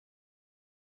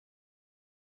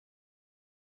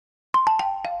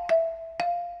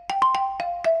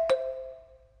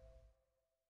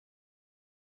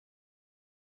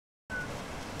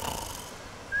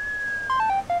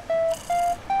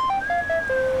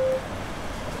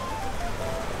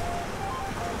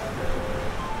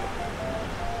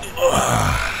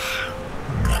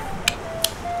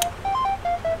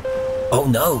Oh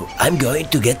no, I'm going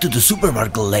to get to the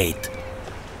supermarket late.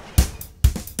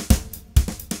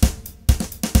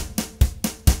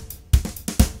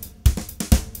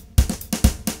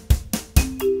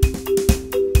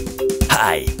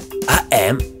 Hi, I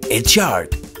am HR.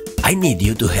 I need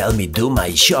you to help me do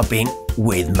my shopping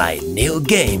with my new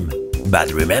game.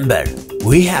 But remember,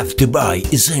 we have to buy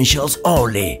essentials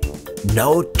only.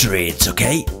 No treats,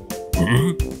 okay?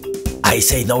 I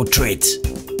say no treats.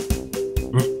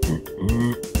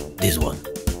 This one.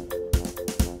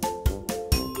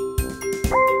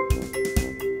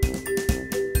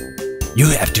 You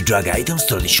have to drag items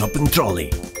to the shopping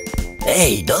trolley.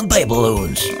 Hey, don't buy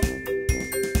balloons.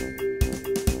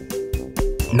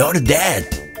 Not that.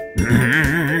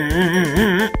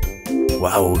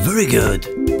 Wow, very good.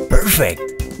 Perfect.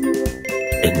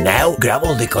 And now grab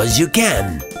all the coins you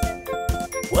can.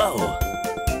 Wow.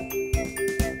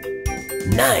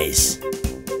 Nice.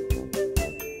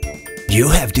 You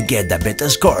have to get the better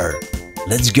score.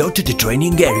 Let's go to the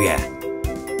training area.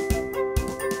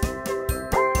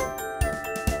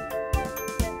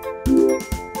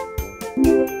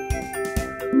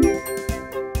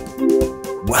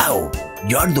 Wow,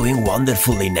 you're doing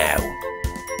wonderfully now.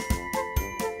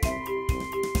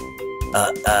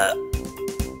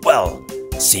 Well,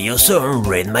 see you soon,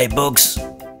 read my books.